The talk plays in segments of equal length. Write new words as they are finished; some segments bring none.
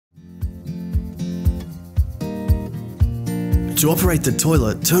To operate the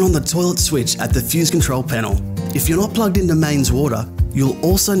toilet, turn on the toilet switch at the fuse control panel. If you're not plugged into mains water, you'll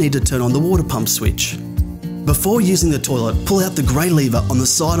also need to turn on the water pump switch. Before using the toilet, pull out the grey lever on the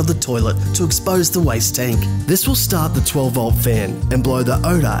side of the toilet to expose the waste tank. This will start the 12-volt fan and blow the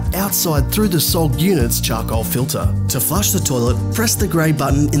odour outside through the SOG unit's charcoal filter. To flush the toilet, press the grey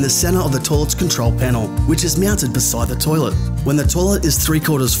button in the centre of the toilet's control panel, which is mounted beside the toilet. When the toilet is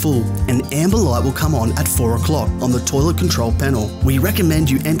 3/4 full, an amber light will come on at 4 o'clock on the toilet control panel. We recommend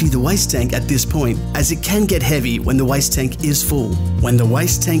you empty the waste tank at this point, as it can get heavy when the waste tank is full. When the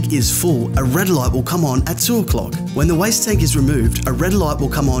waste tank is full, a red light will come on at 2 o'clock. When the waste tank is removed, a red light will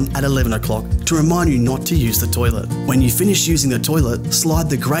come on at 11 o'clock to remind you not to use the toilet. When you finish using the toilet,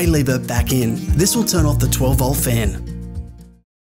 slide the grey lever back in. This will turn off the 12-volt fan.